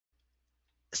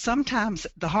sometimes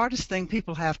the hardest thing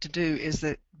people have to do is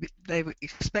that they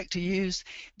expect to use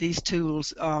these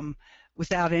tools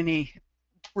without any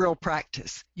real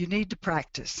practice. You need to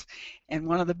practice. And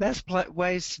one of the best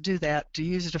ways to do that, to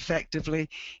use it effectively,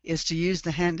 is to use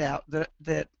the handout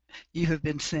that you have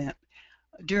been sent.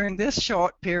 During this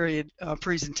short period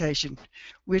presentation,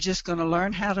 we're just going to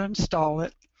learn how to install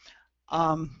it,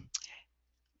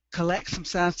 collect some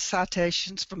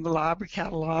citations from the library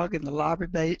catalog and the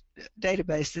library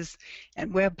databases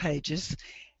and web pages,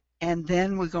 and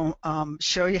then we're going to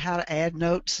show you how to add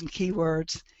notes and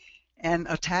keywords and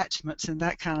attachments and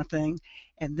that kind of thing,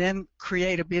 and then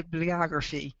create a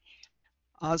bibliography.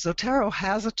 Zotero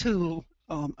has a tool,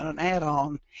 an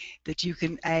add-on that you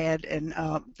can add, and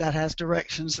that has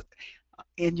directions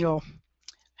in your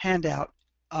handout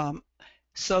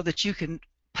so that you can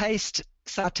paste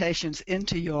citations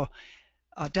into your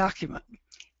document,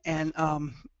 and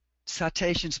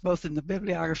citations both in the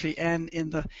bibliography and in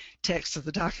the text of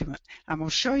the document. I'm going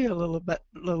to show you a little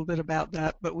bit about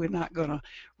that, but we're not going to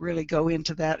really go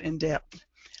into that in depth.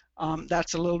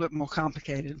 That's a little bit more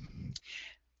complicated.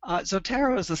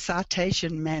 Zotero is a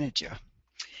citation manager.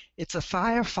 It's a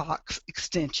Firefox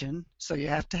extension, so you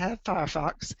have to have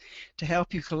Firefox to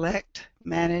help you collect,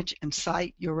 manage, and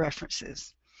cite your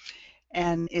references.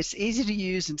 And it's easy to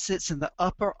use and sits in the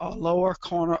upper or lower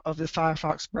corner of the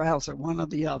Firefox browser, one or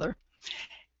the other.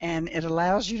 And it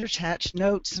allows you to attach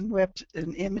notes and web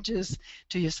and images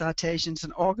to your citations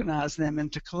and organize them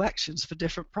into collections for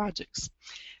different projects.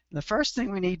 The first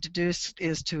thing we need to do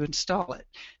is to install it.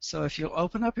 So if you'll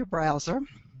open up your browser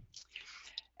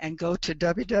and go to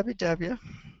www.zotero,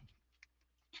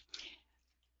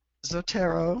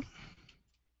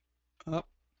 you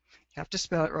have to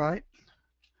spell it right,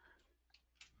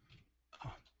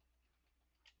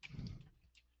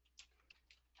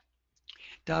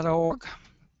 .org.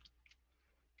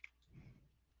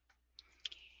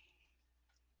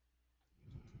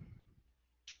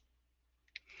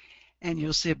 And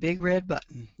you'll see a big red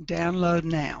button, download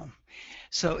now.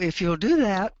 So if you'll do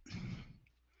that,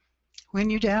 when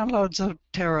you download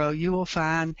Zotero, you will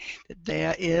find that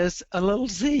there is a little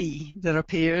Z that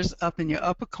appears up in your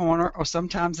upper corner, or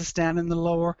sometimes it's down in the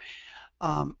lower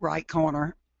right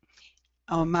corner.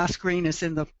 On my screen, it's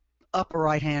in the upper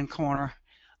right-hand corner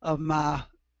of my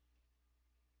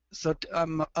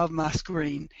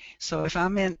screen. So if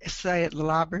I'm in, say, at the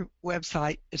library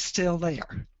website, it's still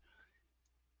there.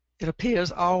 It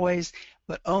appears always,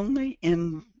 but only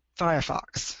in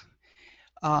Firefox.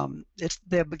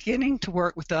 They're beginning to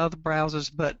work with the other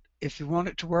browsers, but if you want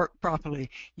it to work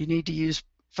properly, you need to use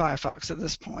Firefox at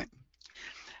this point.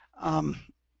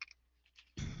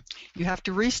 You have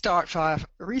to restart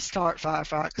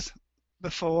Firefox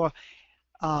before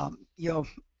your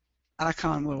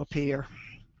icon will appear.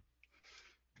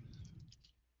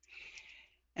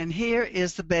 And here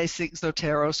is the basic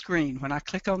Zotero screen. When I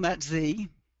click on that Z,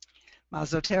 my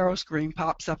Zotero screen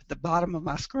pops up at the bottom of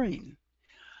my screen.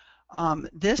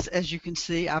 This, as you can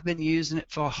see, I've been using it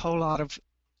for a whole lot of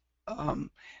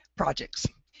projects.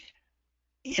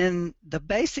 In the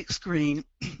basic screen,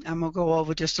 I'm going to go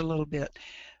over just a little bit.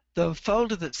 The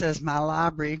folder that says My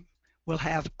Library will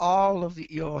have all of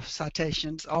your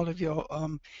citations, all of your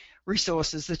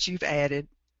resources that you've added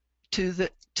to the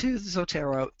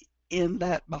Zotero in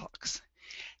that box.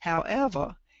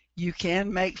 However, you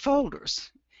can make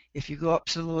folders. If you go up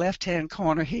to the left-hand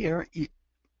corner here,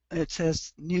 it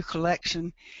says New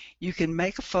Collection. You can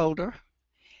make a folder,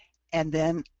 and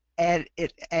then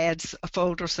it adds a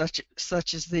folder such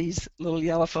as these little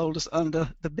yellow folders under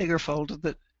the bigger folder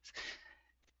that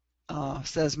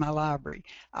says My Library.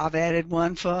 I've added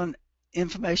one for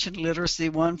information literacy,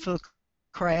 one for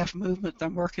craft movement.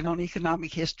 I'm working on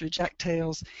economic history, Jack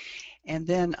Tales, and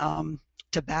then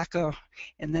tobacco,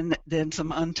 and then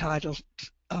some untitled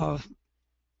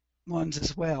ones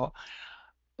as well.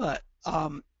 But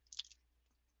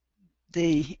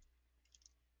the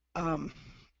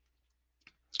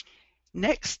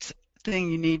next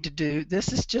thing you need to do,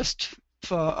 this is just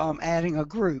for adding a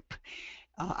group.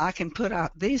 I can put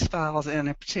out these files in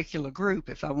a particular group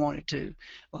if I wanted to,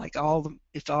 like I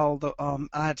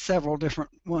had several different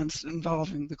ones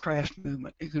involving the craft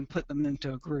movement. You can put them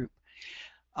into a group.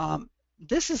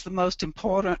 This is the most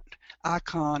important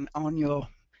icon on your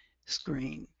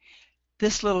screen.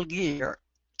 This little gear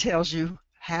tells you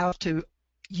how to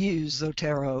use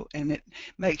Zotero, and it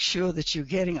makes sure that you're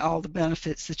getting all the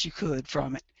benefits that you could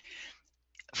from it.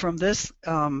 From this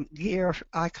gear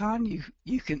icon,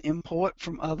 you can import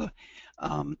from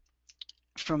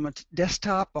from a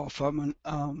desktop or from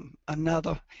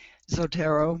another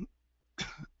Zotero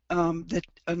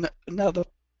another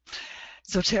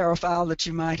Zotero file that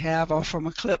you might have, or from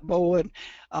a clipboard.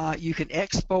 You can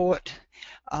export.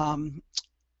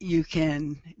 You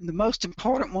can, the most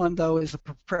important one though is the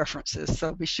preferences,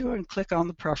 so be sure and click on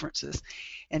the preferences.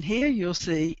 And here you'll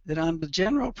see that under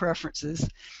general preferences,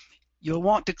 you'll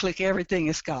want to click everything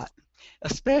it's got,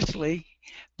 especially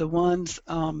the ones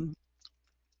on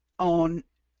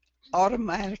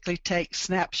automatically take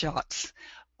snapshots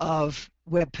of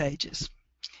web pages,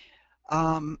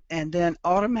 and then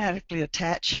automatically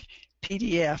attach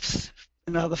PDFs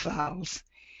and other files,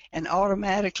 and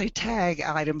automatically tag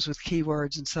items with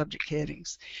keywords and subject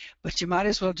headings. But you might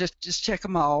as well just check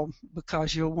them all,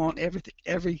 because you'll want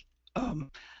every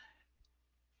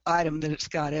item that it's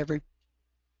got, every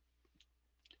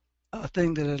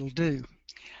thing that it'll do.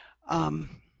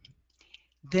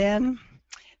 Then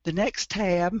the next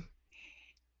tab,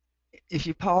 if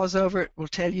you pause over it, will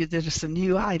tell you that it's a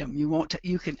new item.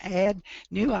 You can add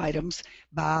new items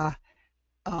by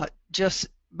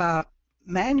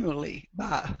manually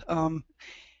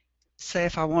say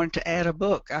if I wanted to add a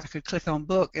book, I could click on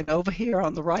book, and over here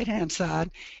on the right hand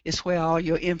side is where all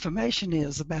your information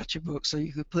is about your book. So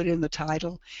you could put in the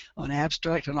title, an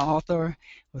abstract, an author,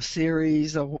 a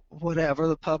series, or whatever,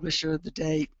 the publisher, the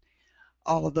date,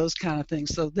 all of those kind of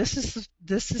things. So this is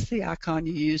the icon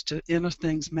you use to enter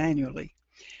things manually.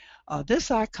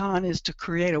 This icon is to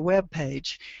create a web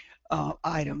page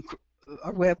item,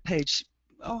 a web page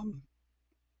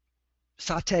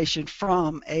citation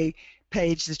from a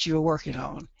page that you're working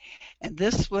on. And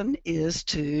this one is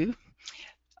to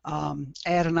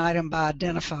add an item by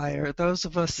identifier. Those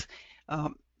of us,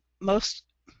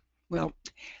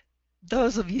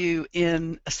 those of you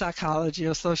in psychology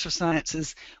or social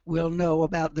sciences will know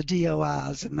about the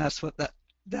DOIs, and that's what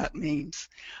that means,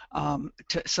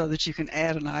 so that you can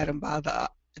add an item by the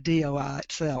DOI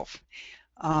itself.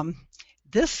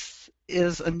 This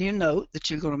is a new note that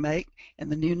you're going to make,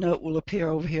 and the new note will appear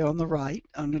over here on the right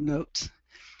under notes.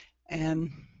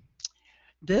 And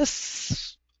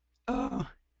this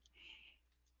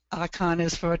icon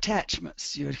is for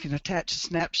attachments. You can attach a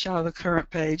snapshot of the current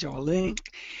page, or a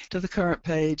link to the current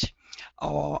page,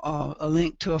 or a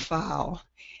link to a file.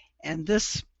 And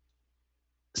this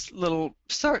little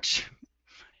search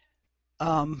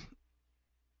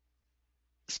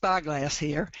spyglass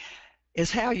here is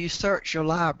how you search your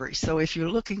library. So if you're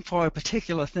looking for a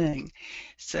particular thing,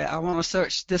 say I want to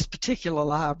search this particular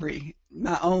library,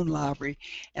 my own library,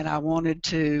 and I wanted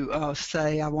to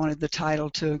say I wanted the title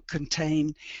to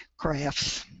contain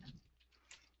crafts,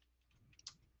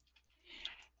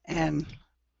 and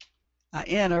I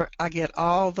enter, I get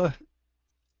all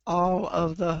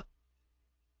of the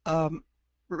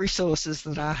resources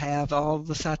that I have, all of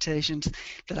the citations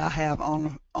that I have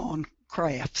on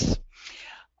crafts.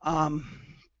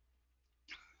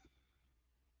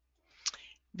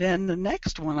 Then the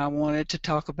next one I wanted to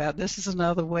talk about, this is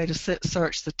another way to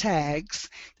search the tags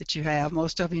that you have.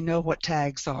 Most of you know what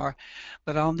tags are,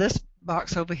 but on this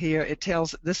box over here, it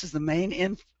tells this is the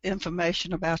main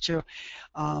information about your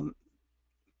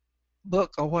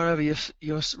book or whatever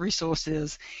your resource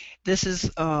is. This is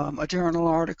a journal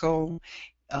article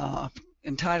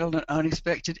entitled An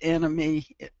Unexpected Enemy.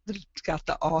 It's got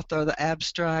the author, the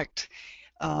abstract,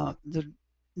 the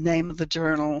name of the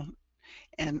journal,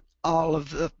 and all of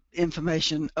the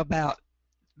information about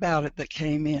it that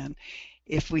came in.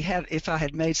 If I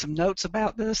had made some notes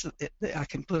about this, I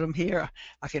can put them here.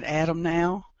 I can add them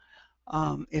now.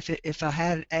 If I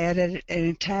had added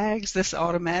any tags, this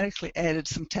automatically added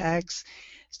some tags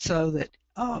so that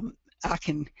I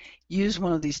can use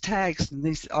one of these tags, and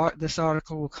this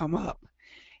article will come up.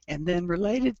 And then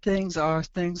related things are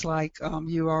things like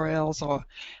URLs, or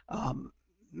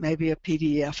maybe a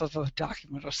PDF of a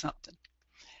document or something.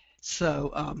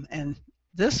 So, and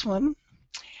this one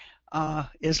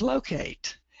is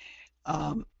locate.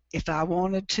 If I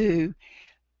wanted to,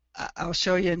 I'll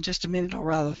show you in just a minute, or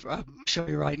rather I'll show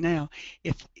you right now.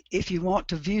 If you want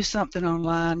to view something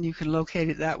online, you can locate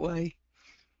it that way.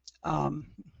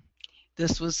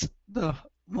 This was the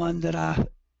one that I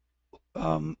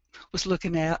was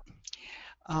looking at.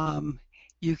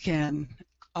 You can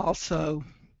also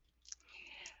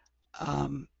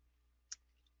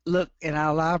look in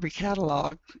our library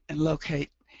catalog and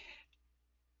locate.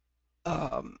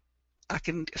 I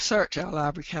can search our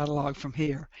library catalog from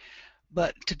here,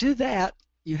 but to do that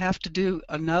you have to do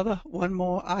one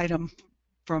more item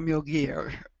from your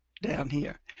gear down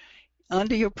here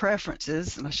under your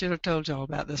preferences, and I should have told you all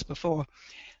about this before.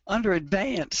 Under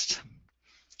advanced,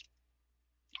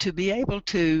 to be able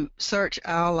to search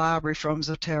our library from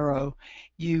Zotero,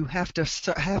 you have to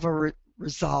have a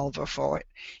resolver for it.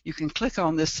 You can click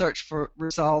on this search for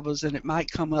resolvers and it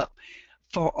might come up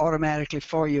automatically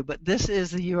for you, but this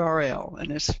is the URL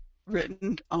and it's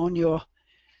written on your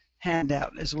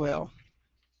handout as well,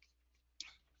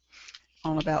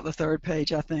 on about the 3rd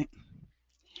page, I think.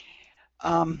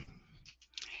 And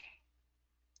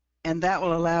that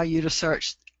will allow you to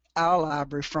search our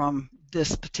library from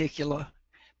this particular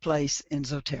place in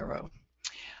Zotero.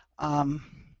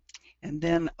 And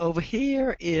then over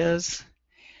here is,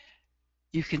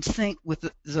 you can sync with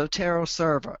the Zotero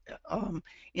server.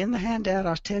 In the handout,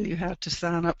 I'll tell you how to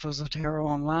sign up for Zotero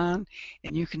online,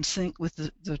 and you can sync with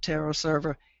the Zotero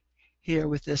server here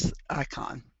with this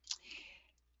icon.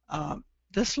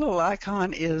 This little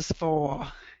icon is for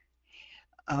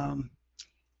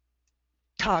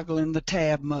toggling the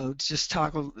tab modes, just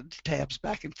toggle the tabs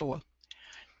back and forth.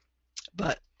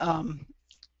 But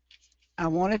I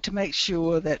wanted to make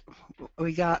sure that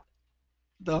we got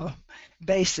the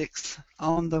basics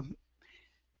on the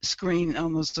screen,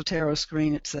 on the Zotero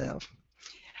screen itself.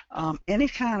 Any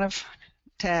kind of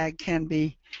tag can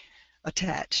be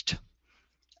attached,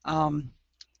 and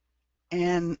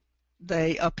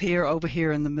they appear over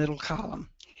here in the middle column.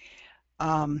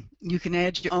 You can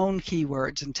add your own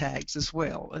keywords and tags as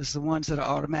well as the ones that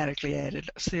are automatically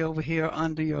added. See over here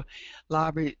under your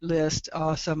library list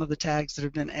are some of the tags that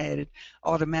have been added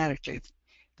automatically.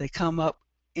 They come up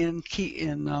in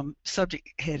subject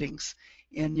headings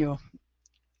in your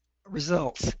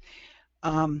results.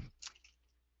 Now,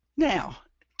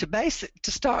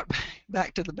 to start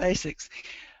back to the basics,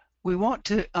 we want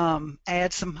to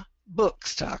add some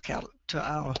books to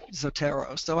our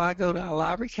Zotero. So I go to our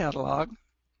library catalog,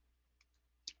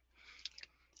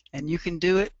 and you can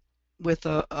do it with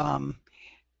a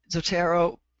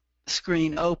Zotero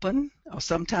screen open, or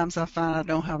sometimes I find I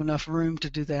don't have enough room to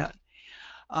do that.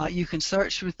 You can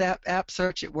search with that app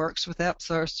search. It works with app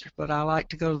search, but I like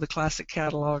to go to the classic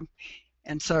catalog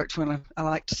and search when I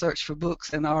like to search for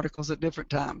books and articles at different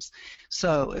times.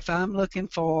 So if I'm looking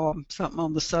for something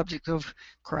on the subject of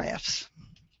crafts,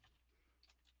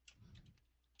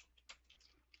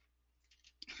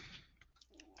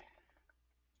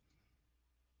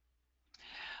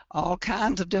 all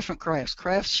kinds of different crafts,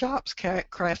 craft shops,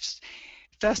 crafts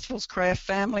festivals, craft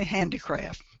family,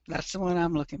 handicraft. That's the one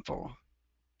I'm looking for.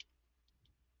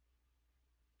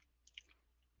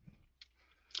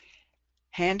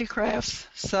 Handicrafts,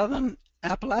 Southern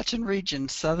Appalachian region,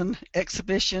 Southern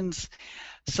exhibitions,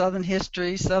 Southern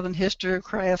history of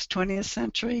crafts, 20th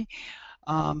century,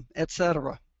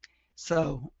 etc.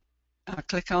 So I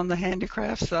click on the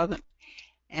handicraft Southern,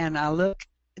 and I look.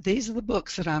 These are the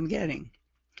books that I'm getting.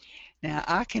 Now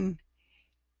I can,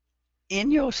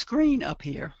 in your screen up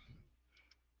here,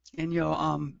 in your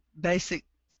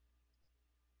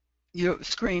your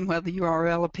screen where the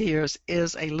URL appears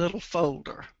is a little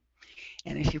folder.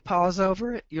 And if you pause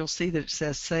over it, you'll see that it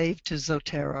says Save to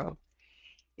Zotero.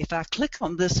 If I click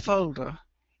on this folder,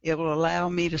 it will allow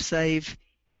me to save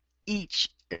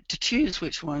to choose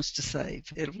which ones to save.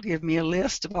 It'll give me a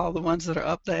list of all the ones that are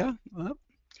up there. Well,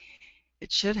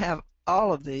 it should have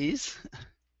all of these,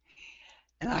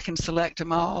 and I can select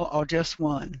them all or just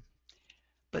one.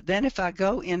 But then if I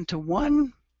go into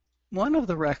one of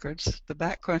the records, the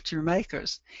Backcountry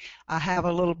Makers, I have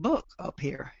a little book up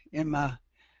here in my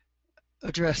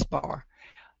address bar,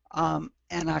 and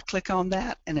I click on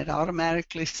that, and it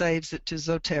automatically saves it to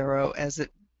Zotero,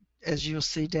 as you'll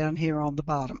see down here on the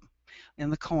bottom in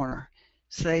the corner,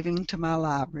 saving to my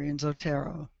library in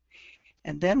Zotero.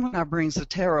 And then when I bring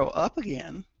Zotero up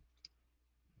again,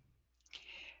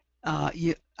 I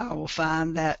will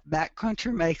find that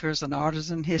Backcountry Makers, an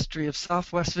Artisan History of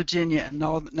Southwest Virginia and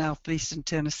Northeastern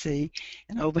Tennessee,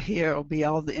 and over here will be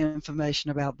all the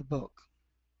information about the book.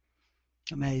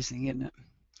 Amazing, isn't it?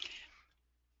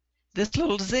 This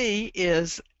little Z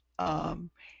is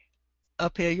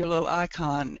up here, your little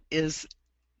icon is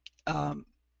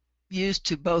used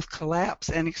to both collapse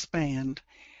and expand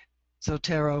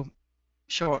Zotero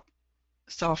short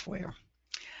software.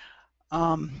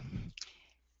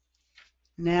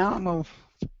 Now I'm going to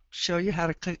show you how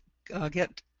to how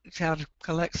to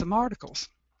collect some articles.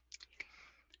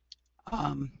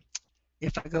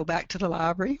 If I go back to the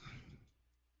library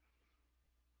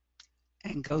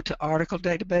and go to article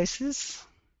databases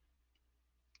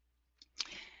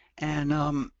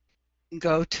and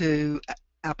go to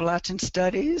Appalachian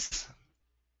Studies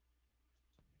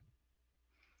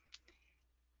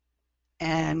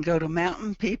and go to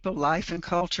Mountain People, Life and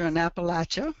Culture in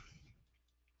Appalachia.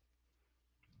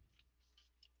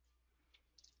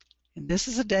 And this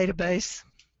is a database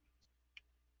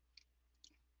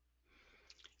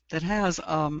that has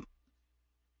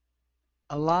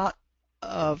a lot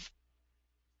of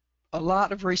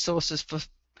resources for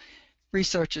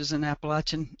researchers in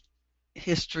Appalachian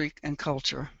history and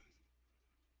culture.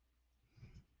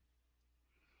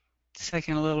 It's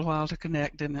taking a little while to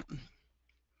connect, didn't it?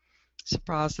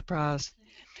 Surprise, surprise.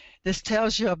 This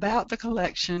tells you about the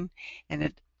collection, and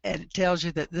it tells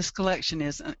you that this collection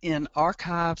is in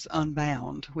Archives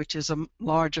Unbound, which is a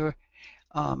larger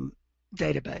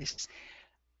database.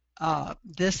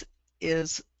 This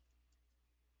is,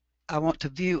 I want to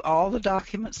view all the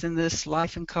documents in this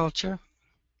life and culture,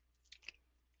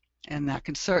 and I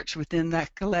can search within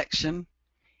that collection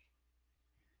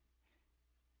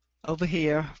over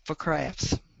here for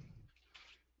crafts.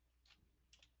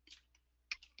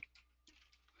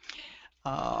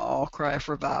 Craft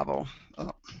revival.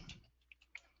 Oh.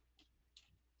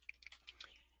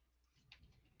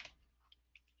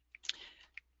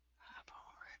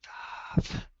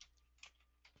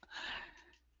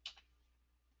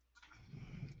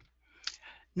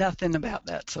 Nothing about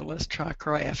that, so let's try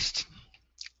crafts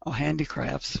or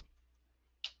handicrafts.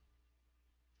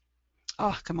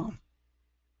 Oh, come on.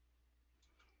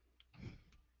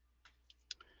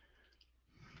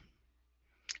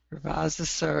 Revise the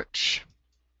search.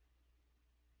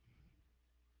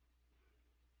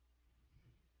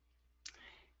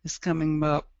 It's coming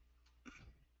up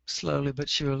slowly but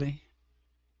surely.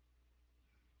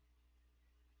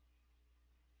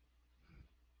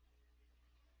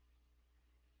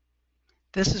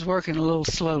 This is working a little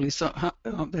slowly, so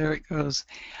there it goes.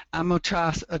 I'm going to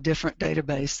try a different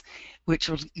database, which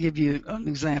will give you an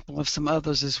example of some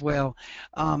others as well.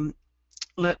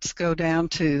 Let's go down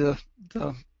to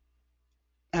the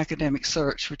academic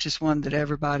search, which is one that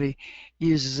everybody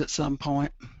uses at some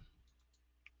point.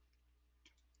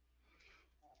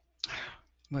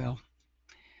 Well,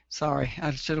 sorry,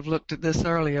 I should have looked at this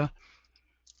earlier.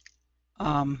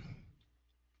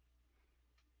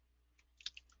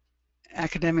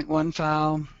 Academic one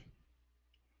file.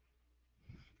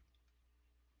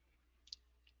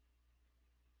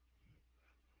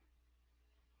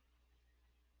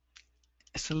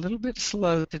 It's a little bit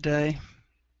slow today.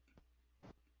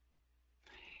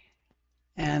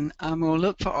 And I'm going to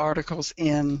look for articles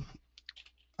in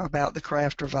about the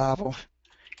craft revival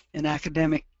in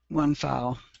academic one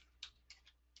file.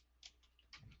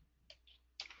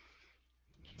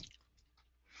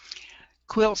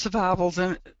 Quilt survivals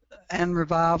and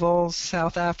revivals,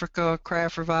 South Africa,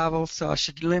 craft revival, so I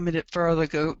should limit it further,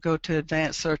 go to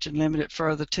advanced search and limit it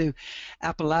further to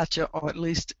Appalachia or at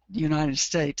least the United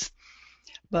States.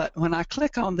 But when I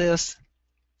click on this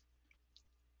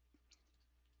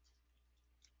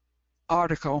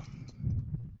article,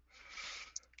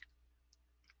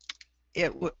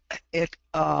 it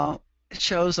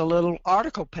shows a little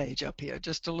article page up here,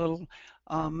 just a little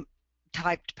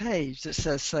typed page that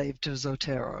says Save to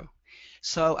Zotero.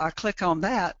 So I click on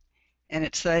that and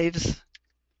it saves.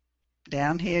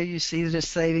 Down here you see that it's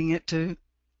saving it to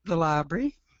the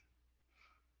library.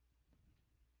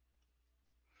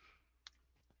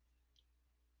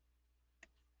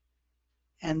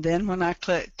 And then when I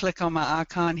click on my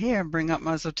icon here and bring up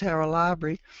my Zotero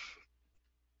library,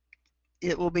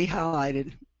 it will be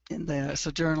highlighted in there. It's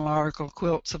a journal article,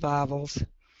 Quilt Survivals.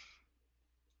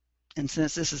 And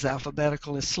since this is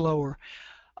alphabetical, it's slower.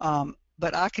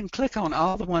 But I can click on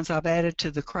all the ones I've added to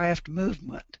the craft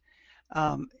movement.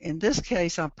 In this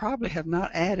case, I probably have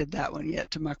not added that one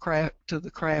yet to my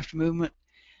the craft movement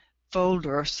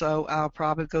folder, so I'll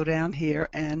probably go down here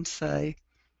and say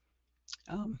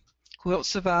Quilt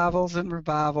Survivals and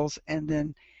Revivals, and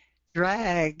then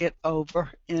drag it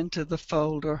over into the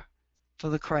folder for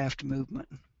the craft movement.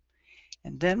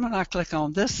 And then when I click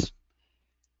on this,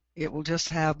 it will just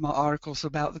have my articles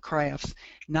about the crafts,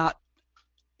 not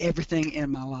everything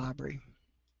in my library.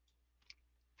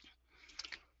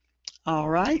 All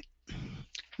right,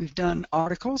 we've done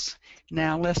articles.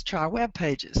 Now let's try web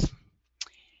pages.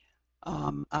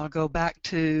 I'll go back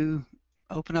to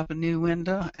open up a new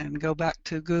window and go back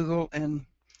to Google, and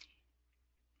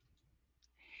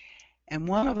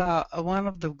one of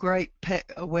the great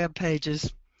web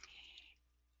pages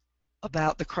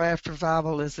about the craft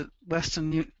revival is at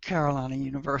Western Carolina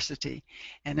University,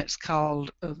 and it's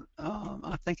called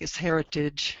I think it's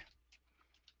Heritage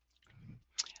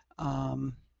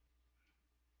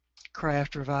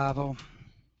Craft Revival.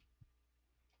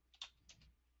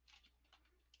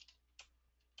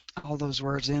 All those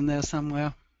words in there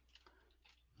somewhere.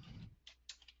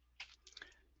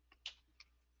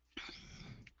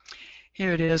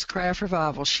 Here it is, Craft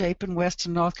Revival, Shaping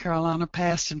Western North Carolina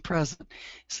Past and Present.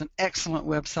 It's an excellent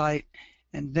website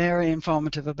and very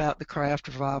informative about the craft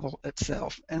revival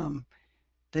itself.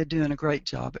 They're doing a great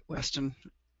job at Western.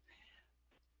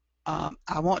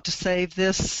 I want to save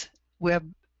this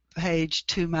web page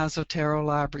to my Zotero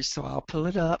library, so I'll pull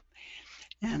it up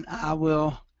and I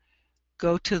will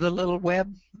go to the little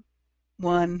web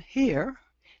one here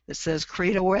that says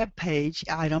create a web page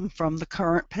item from the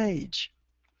current page.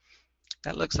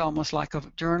 That looks almost like a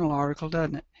journal article,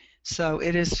 doesn't it? So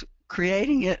it is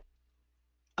creating it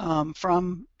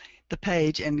from the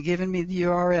page and giving me the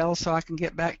URL so I can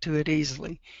get back to it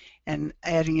easily and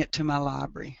adding it to my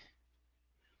library.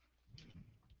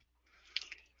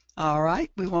 All right,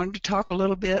 we wanted to talk a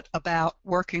little bit about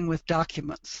working with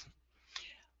documents.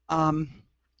 I'm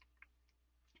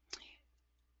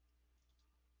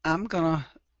going to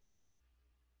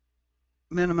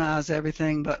minimize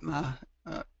everything but my,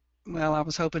 well, I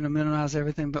was hoping to minimize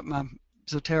everything but my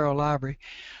Zotero library,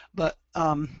 but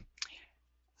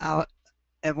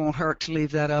it won't hurt to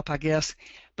leave that up, I guess.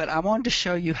 But I wanted to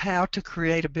show you how to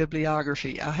create a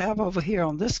bibliography. I have over here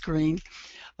on this screen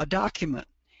a document.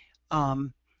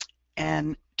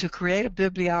 And to create a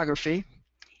bibliography,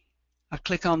 I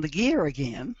click on the gear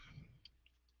again.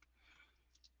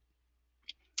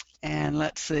 And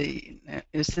let's see,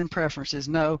 it's in preferences.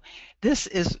 No, this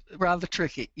is rather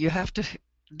tricky. You have to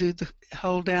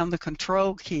hold down the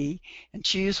control key and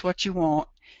choose what you want.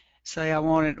 Say I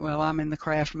want it, well, I'm in the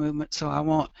craft movement, so I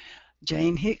want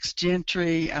Jane Hicks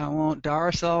Gentry, I want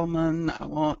Doris Ullman, I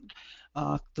want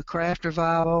the craft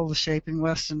revival, the Shaping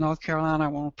Western North Carolina. I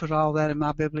want to put all that in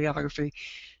my bibliography.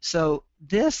 So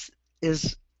this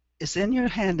is in your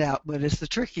handout, but it's the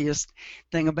trickiest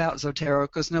thing about Zotero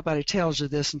because nobody tells you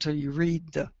this until you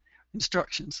read the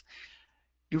instructions.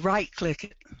 You right-click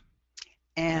it,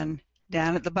 and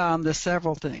down at the bottom there's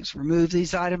several things. Remove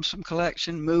these items from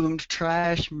collection, move them to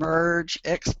trash, merge,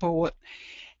 export,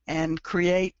 and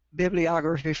create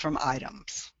bibliography from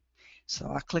items. So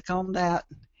I click on that,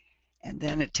 and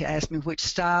then it asks me which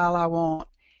style I want,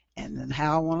 and then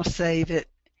how I want to save it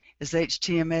as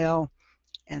HTML,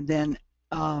 and then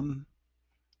I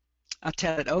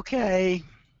tell it OK,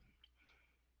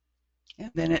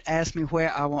 and then it asks me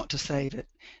where I want to save it.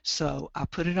 So I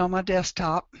put it on my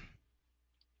desktop,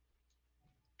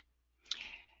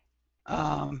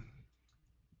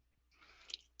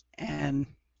 and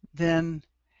then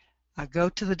I go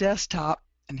to the desktop,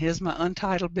 and here's my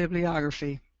untitled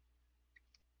bibliography,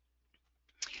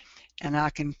 and I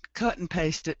can cut and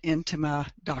paste it into my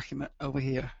document over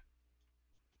here,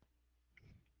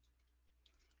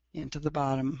 into the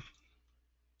bottom.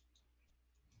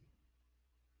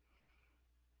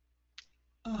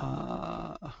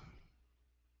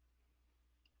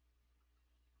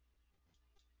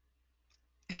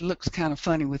 It looks kind of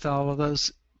funny with all of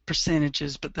those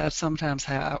percentages, but that's sometimes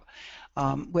how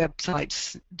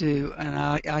websites do, and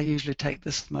I usually take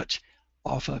this much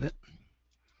off of it.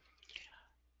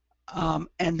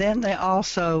 And then they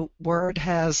also, Word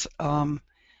has, I'll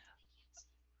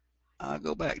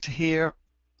go back to here.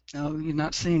 Oh, you're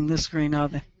not seeing this screen, are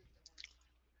they?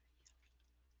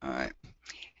 All right.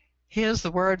 Here's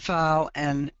the Word file,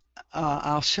 and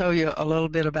I'll show you a little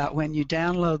bit about when you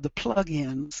download the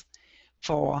plugins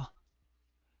for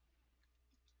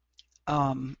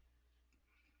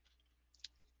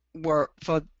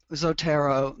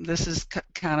Zotero. This is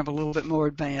kind of a little bit more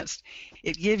advanced.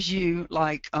 It gives you,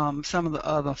 like some of the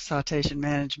other citation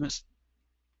management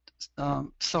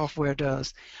software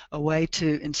does, a way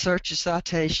to insert your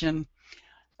citation.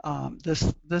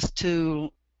 This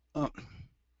tool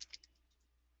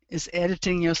is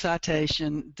editing your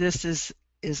citation. This is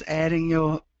adding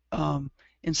your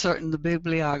inserting the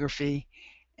bibliography,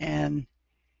 and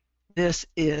this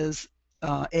is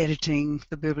editing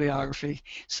the bibliography.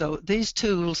 So these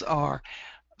tools are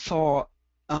for,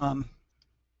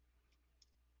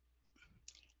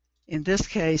 in this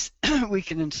case, we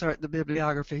can insert the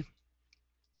bibliography.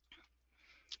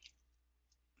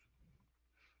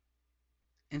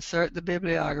 Insert the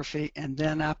bibliography, and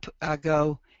then I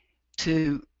go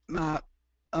to my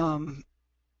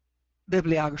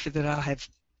bibliography that I have,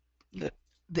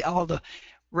 all the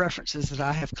references that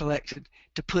I have collected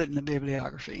to put in the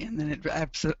bibliography, and then it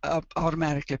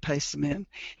automatically pastes them in.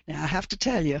 Now I have to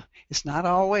tell you, it's not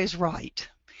always right.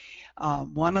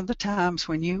 One of the times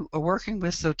when you are working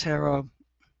with Zotero,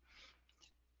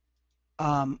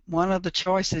 one of the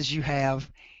choices you have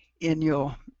in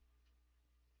your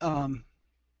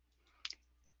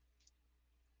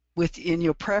within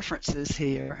your preferences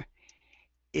here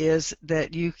is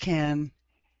that you can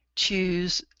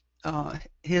choose,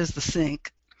 here's the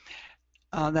sync,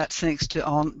 that syncs to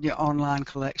your online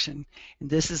collection, and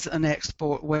this is an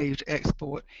export way to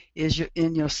export, is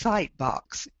in your site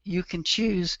box. You can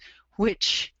choose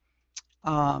which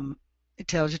It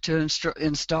tells you to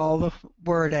install the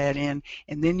word add-in,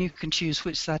 and then you can choose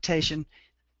which citation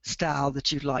style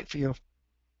that you'd like for your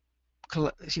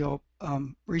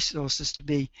resources to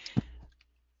be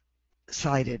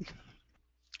cited.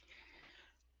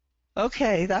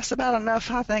 Okay, that's about enough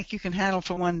I think you can handle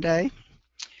for one day.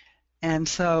 And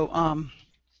so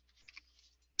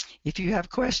if you have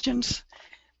questions,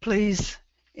 please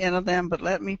enter them, but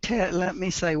let me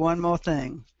say one more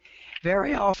thing.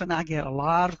 Very often I get a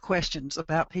lot of questions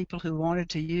about people who wanted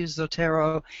to use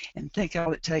Zotero and think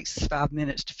all it takes is 5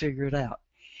 minutes to figure it out.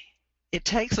 It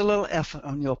takes a little effort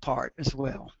on your part as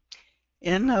well.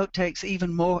 EndNote takes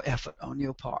even more effort on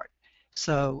your part.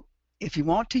 So if you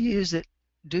want to use it,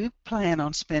 do plan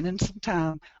on spending some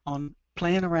time on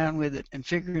playing around with it and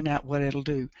figuring out what it'll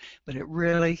do. But it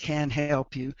really can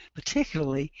help you,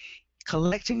 particularly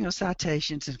collecting your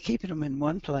citations and keeping them in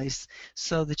one place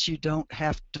so that you don't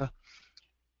have to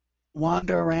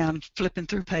wander around flipping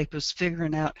through papers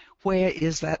figuring out where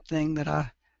is that thing that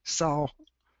I saw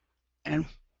and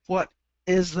where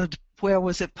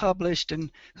was it published and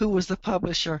who was the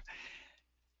publisher.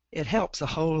 It helps a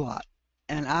whole lot,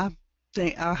 and I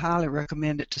think I highly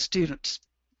recommend it to students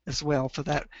as well for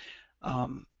that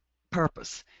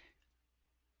purpose.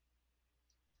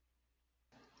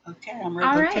 Okay, I'm ready.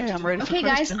 All right. Okay, I'm ready for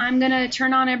questions. Guys, I'm going to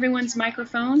turn on everyone's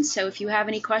microphone, so if you have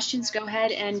any questions, go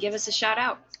ahead and give us a shout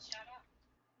out.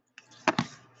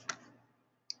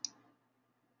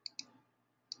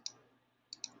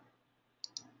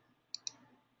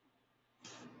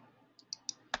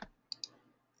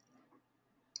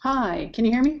 Hi, can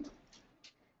you hear me?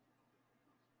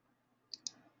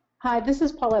 Hi, this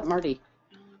is Paulette Marty.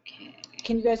 Okay.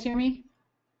 Can you guys hear me?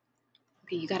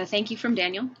 Okay, you got a thank you from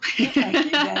Daniel. Thank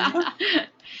you, Daniel.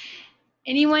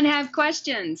 Anyone have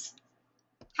questions?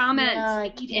 Comments? Yeah,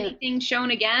 Need anything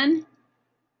shown again?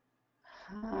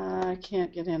 I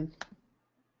can't get in.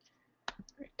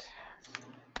 Great.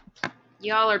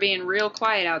 Y'all are being real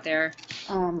quiet out there.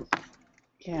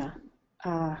 Yeah.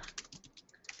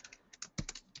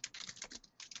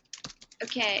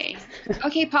 Okay.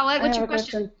 Okay, Paulette, what's your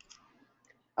question?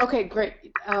 Okay, great.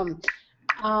 Can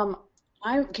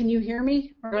you hear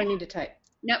me, or do I need to type?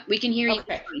 No, we can hear you.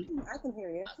 Okay. I can hear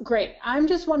you. Great. I'm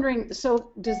just wondering,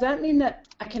 so does that mean that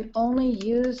I can only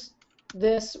use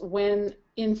this when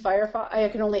in Firefox? I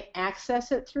can only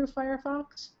access it through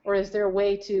Firefox, or is there a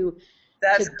way to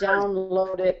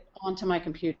download it onto my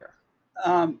computer?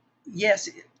 Yes,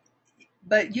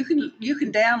 but you can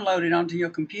download it onto your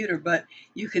computer. But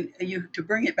to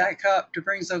bring it back up, to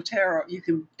bring Zotero, you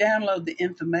can download the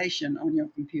information on your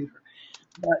computer.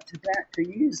 But to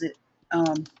use it,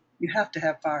 you have to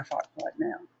have Firefox right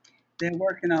now. They're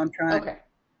working on trying to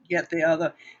get the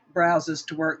other browsers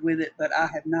to work with it, but I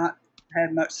have not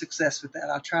had much success with that.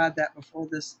 I tried that before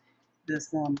this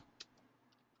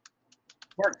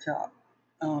workshop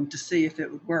to see if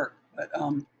it would work, but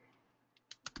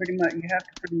pretty much you have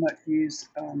to pretty much use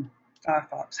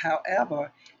Firefox. However,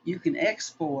 you can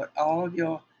export all of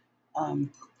your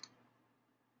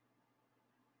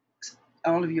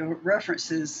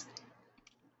references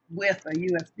with a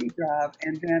USB drive,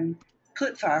 and then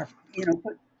download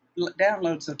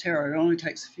Zotero. It only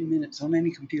takes a few minutes on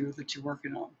any computer that you're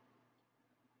working on,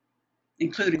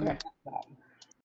 including the laptop.